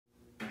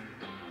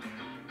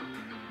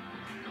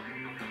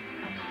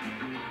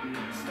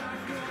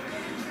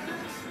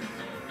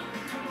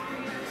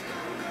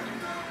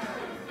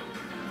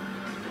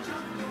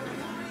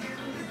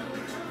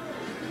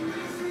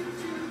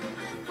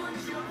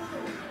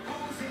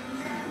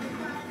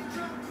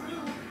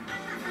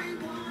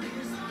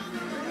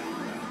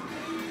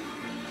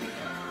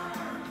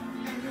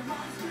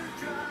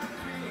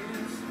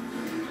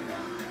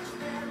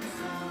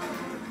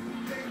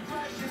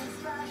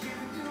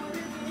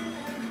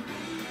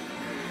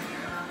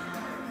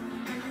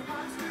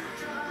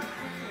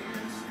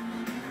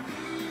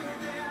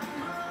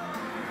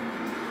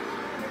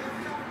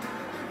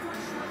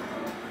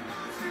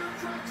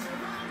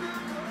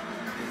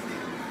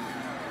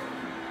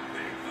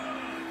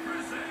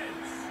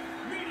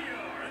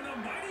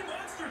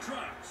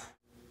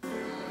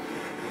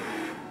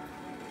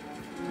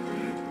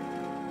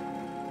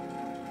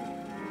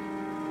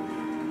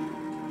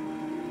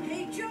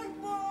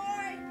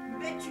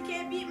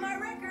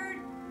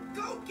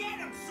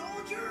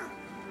soldier?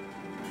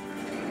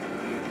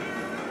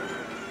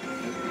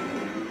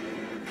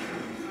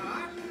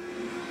 Stop.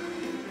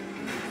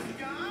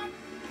 Stop.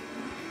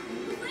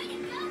 Way to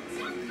go,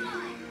 tough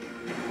boy!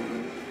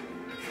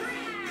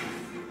 Crash!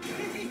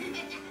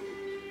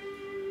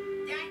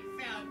 That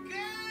felt good!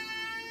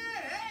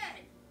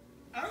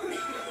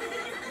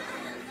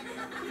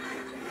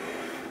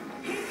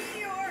 Hey,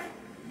 Meteor!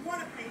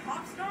 Wanna play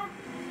hop stomp?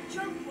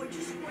 Jump Boy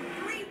just scored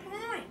 3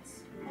 points.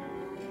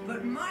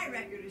 But my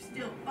record is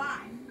still 5.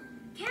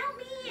 Count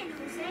me in,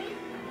 Jose.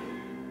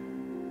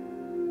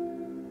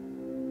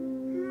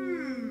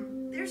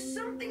 There's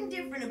something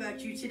different about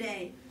you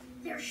today.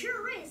 There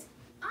sure is.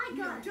 I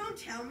No, got... don't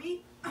tell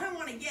me. I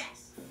want to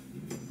guess.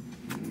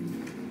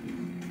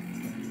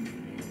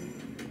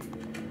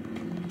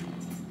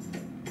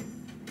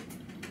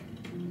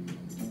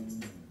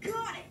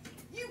 Got it.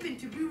 You've been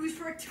to Boo-Boo's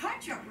for a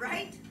touch-up,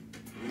 right?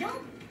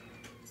 Nope.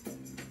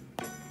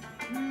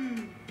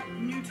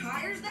 New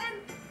tires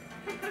then?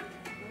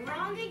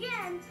 Wrong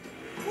again.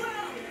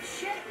 Whoa,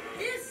 check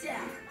this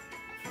out.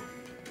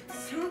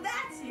 So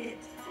that's it.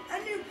 A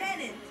new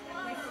pennant.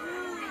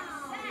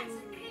 That's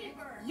a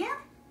keeper. Yep,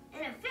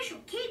 an official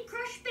Cape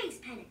Crush space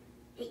pennant.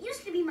 It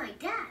used to be my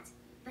dad's,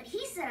 but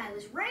he said I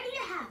was ready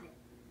to have it.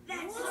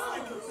 That's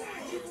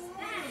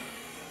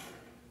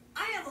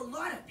I have a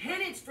lot of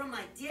pennants from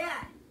my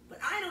dad, but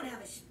I don't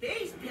have a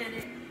space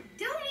pennant.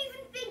 Don't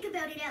even think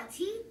about it,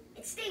 LT.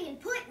 It's staying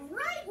put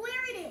right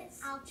where it is.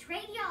 I'll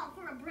trade y'all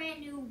for a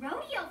brand new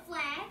rodeo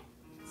flag.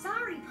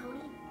 Sorry,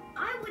 Pony.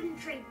 I wouldn't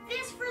trade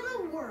this for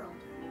the world.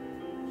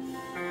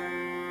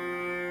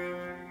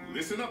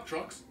 Listen up,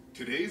 trucks.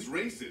 Today's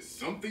race is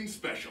something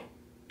special.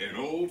 An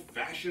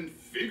old-fashioned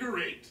figure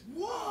 8.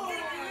 Whoa!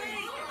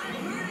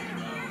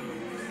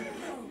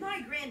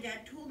 My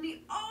granddad told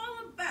me all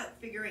about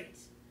figure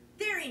 8s.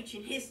 Their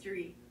ancient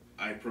history.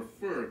 I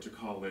prefer to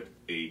call it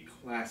a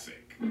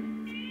classic.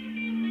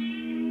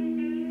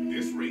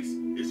 This race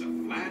is a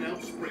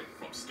flat-out sprint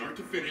from start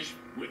to finish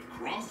with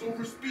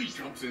crossover speed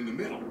jumps in the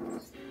middle.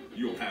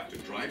 You'll have to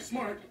drive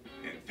smart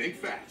and think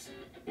fast,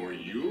 or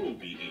you'll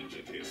be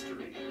ancient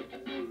history.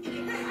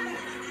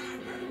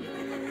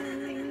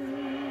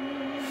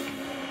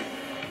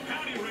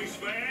 Howdy, race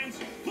fans!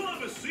 Pull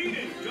up a seat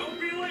and don't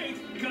be late,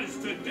 because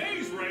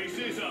today's race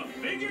is a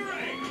figure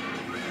 8.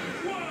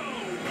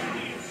 Whoa!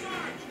 Penny and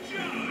Sarge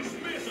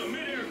just miss a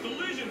mid-air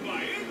collision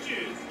by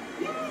inches.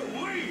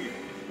 Woo-wee!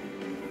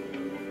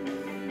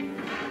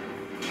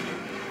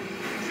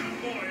 Jump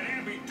Boy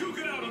and Amby duke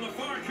it out on the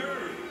far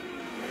curve.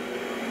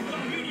 The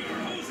Meteor,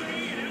 Jose,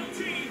 and LT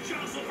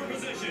jostle for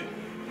position.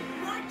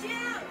 Watch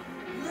out!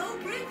 Low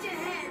bridge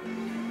ahead!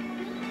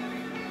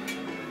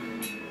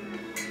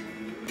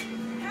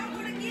 How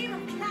about a game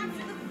of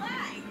capture the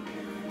flag?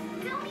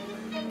 Don't even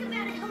think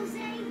about it,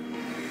 Jose.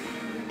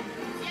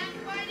 Jump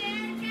Boy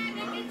there,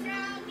 traffic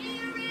control. Do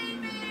you read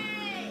me?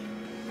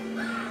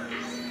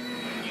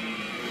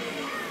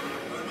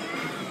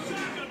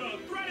 Talk about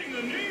threading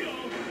the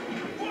needle!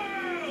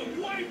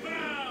 Whoa! Wipe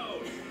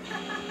out!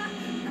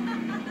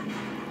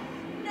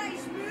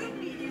 Nice move,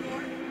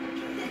 Meteor.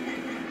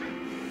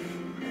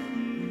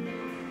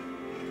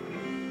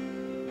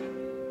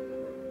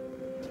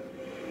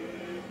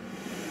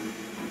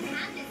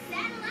 Time to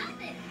saddle up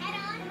and head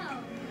on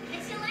home.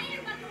 Catch you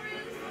later,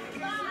 buckaroos.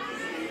 Bye.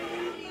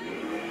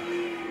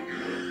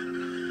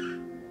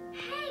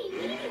 Hey,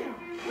 Meteor,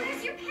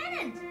 where's your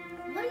pennant?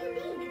 What do you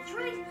mean? It's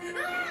right...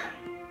 Ah!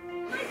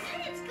 My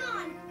pennant's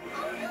gone.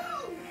 Oh, no.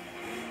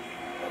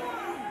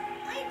 Whoa!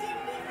 I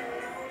didn't even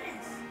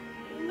notice.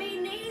 Me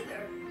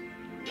neither.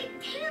 It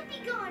can't be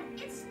gone.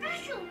 It's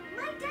special.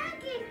 My dad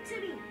gave it to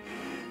me.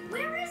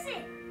 Where is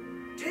it?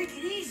 Take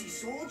it easy,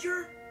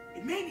 soldier.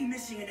 It may be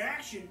missing in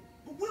action,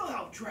 but we'll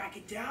help track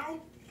it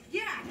down.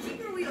 Yeah, keep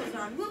your wheels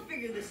on. We'll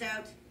figure this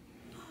out.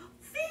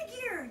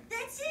 Figure!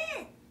 That's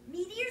it!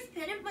 Meteor's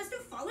pennant must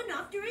have fallen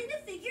off during the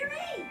figure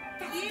 8.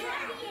 That's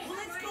gotta be it. Well,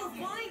 let's go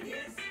find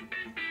it.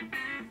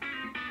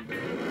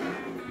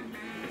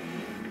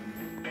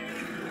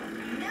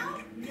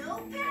 No,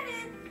 no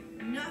pennant.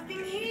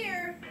 Nothing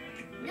here.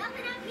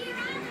 Nothing up here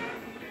either.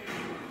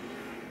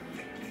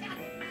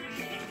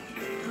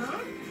 Huh?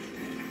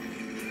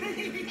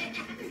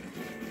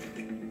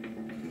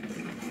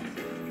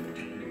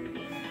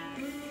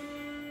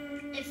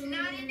 It's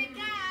not in the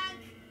gunk.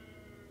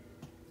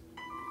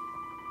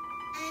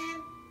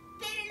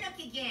 Better look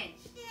again,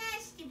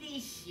 just to be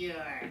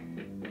sure.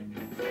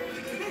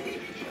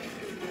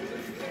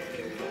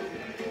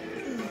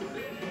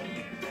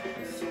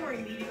 Sorry,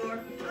 Meteor.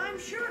 I'm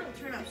sure it'll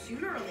turn up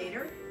sooner or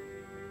later.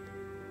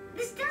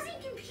 This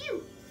doesn't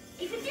compute.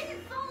 If it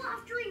didn't fall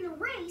off during the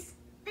race,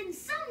 then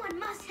someone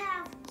must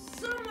have...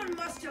 Someone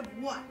must have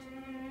what?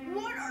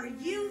 What are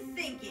you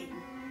thinking?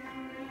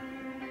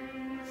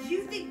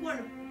 You think one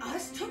of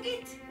us took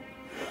it?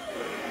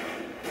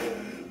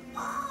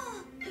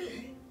 Oh!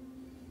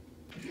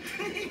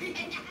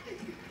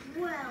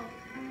 Well,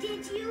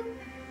 did you?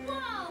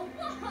 Whoa,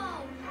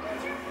 whoa!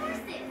 Hold your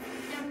horses.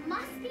 There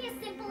must be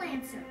a simple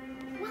answer.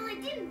 Well,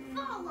 it didn't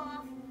fall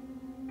off.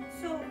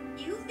 So,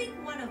 you think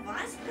one of of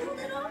us pulled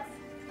it off?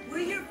 We're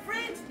your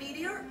friends,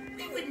 Meteor.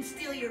 We wouldn't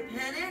steal your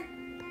pennant.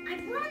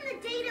 I've run the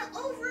data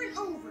over and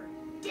over.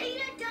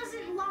 Data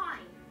doesn't lie.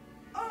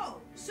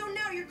 Oh, so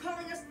now you're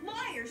calling us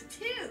liars,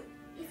 too.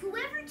 If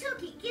whoever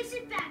took it gives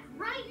it back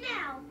right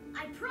now,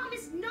 I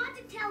promise not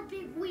to tell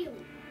Big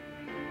Wheelie.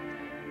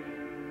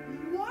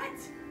 What?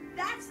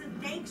 That's the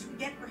thanks we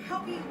get for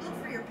helping you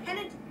look for your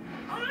pennant?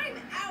 I'm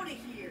out of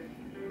here.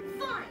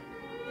 Fine.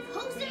 If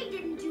Jose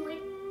didn't do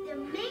it,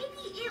 then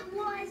maybe it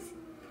was...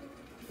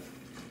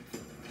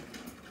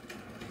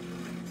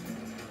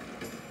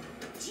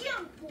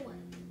 Junk Boy.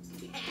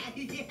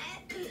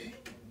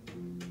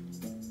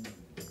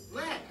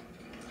 What?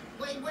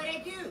 What'd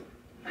I do?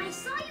 I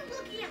saw you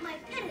looking at my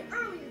pennant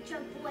earlier,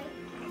 Junk Boy.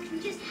 You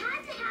just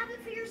had to have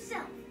it for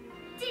yourself,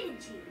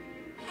 didn't you?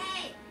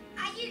 Hey,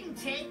 I didn't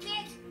take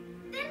it.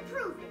 Then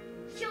prove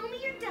it. Show me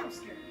your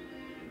dumpster.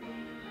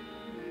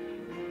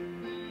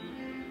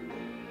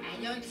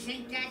 I don't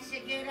think that's a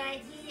good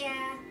idea.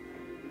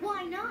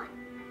 Why not?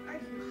 Are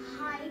you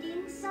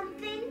hiding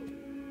something?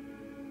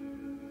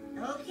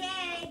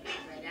 Okay,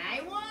 but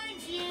I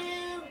warned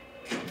you.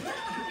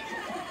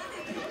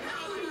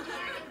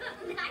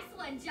 Nice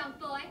one, Junk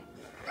Boy.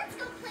 Let's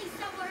go play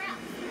somewhere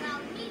else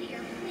while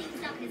Meteor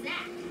cleans up his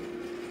act.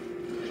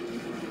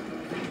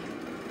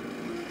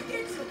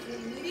 It's okay,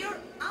 Meteor.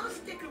 I'll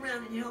stick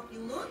around and help you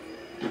look.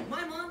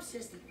 My mom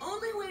says the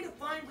only way to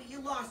find what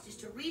you lost is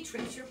to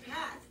retrace your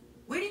path.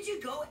 Where did you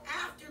go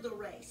after the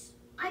race?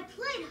 I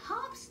played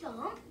Hop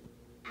Stomp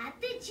at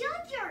the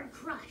Junkyard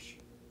Crush.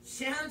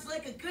 Sounds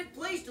like a good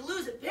place to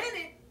lose a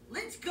pennant.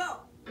 Let's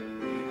go. I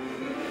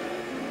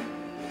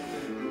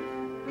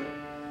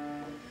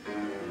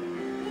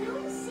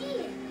don't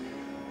see it.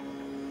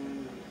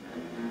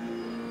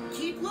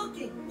 Keep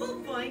looking.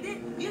 We'll find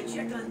it. You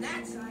check on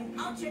that side.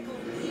 I'll check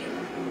over here.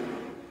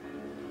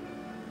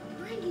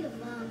 I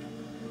give up.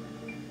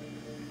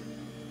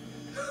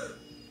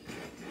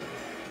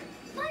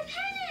 My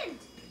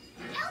pennant!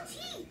 LT!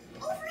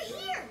 Over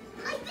here!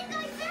 I think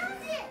I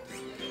found it!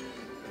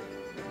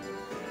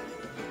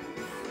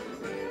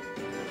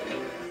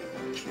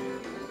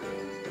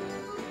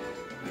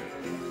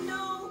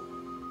 No,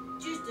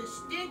 just a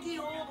stinky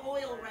old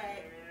oil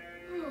rag.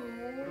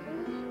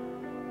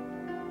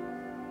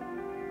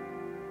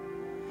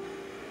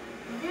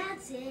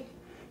 That's it.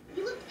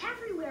 You looked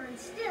everywhere and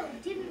still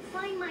didn't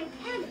find my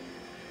pennant.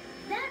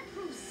 That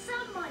proves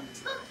someone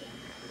took it.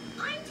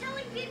 I'm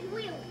telling Big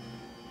Wheelie.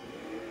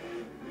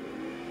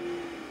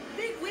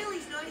 Big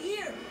Willie's not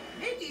here.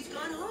 Maybe he's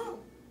gone home.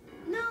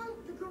 No,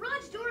 the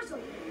garage door's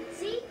open.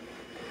 See?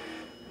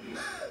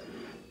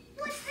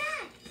 What's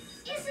that?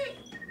 Is it...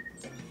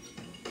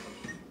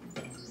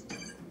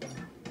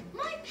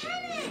 my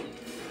pennant!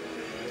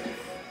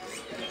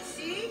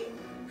 See?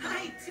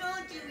 I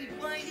told you we'd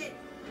find it.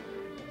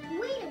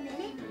 Wait a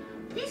minute.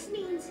 This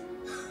means...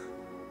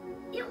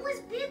 it was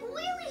Big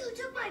Wheelie who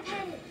took my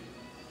pennant.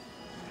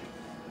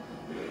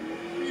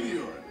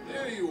 Meteor,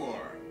 there you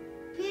are.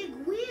 Big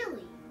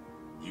Wheelie.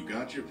 You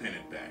got your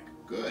pennant back.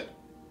 Good.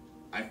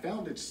 I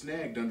found it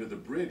snagged under the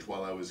bridge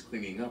while I was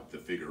cleaning up the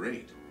figure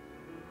eight.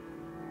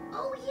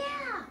 Oh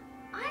yeah,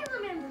 I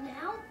remember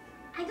now.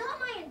 I got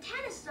my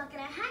antenna stuck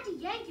and I had to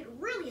yank it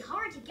really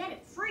hard to get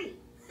it free.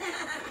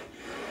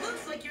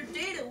 Looks like your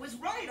data was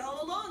right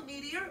all along,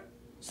 Meteor.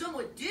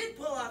 Someone did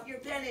pull off your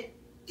pennant.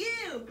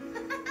 You!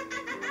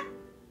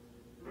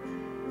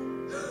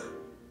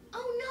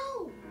 Oh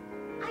no!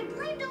 I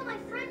blamed all my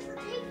friends for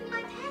taking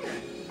my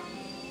pennant.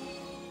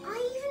 I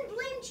even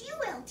blamed you,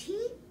 LT.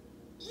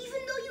 Even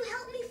though you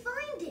helped me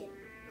find it.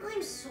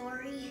 I'm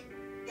sorry.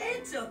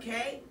 It's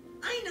okay.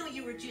 I know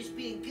you were just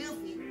being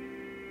goofy.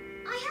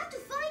 I have to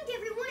find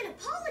everyone and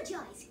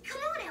apologize.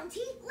 Come on, LT,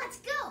 let's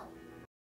go.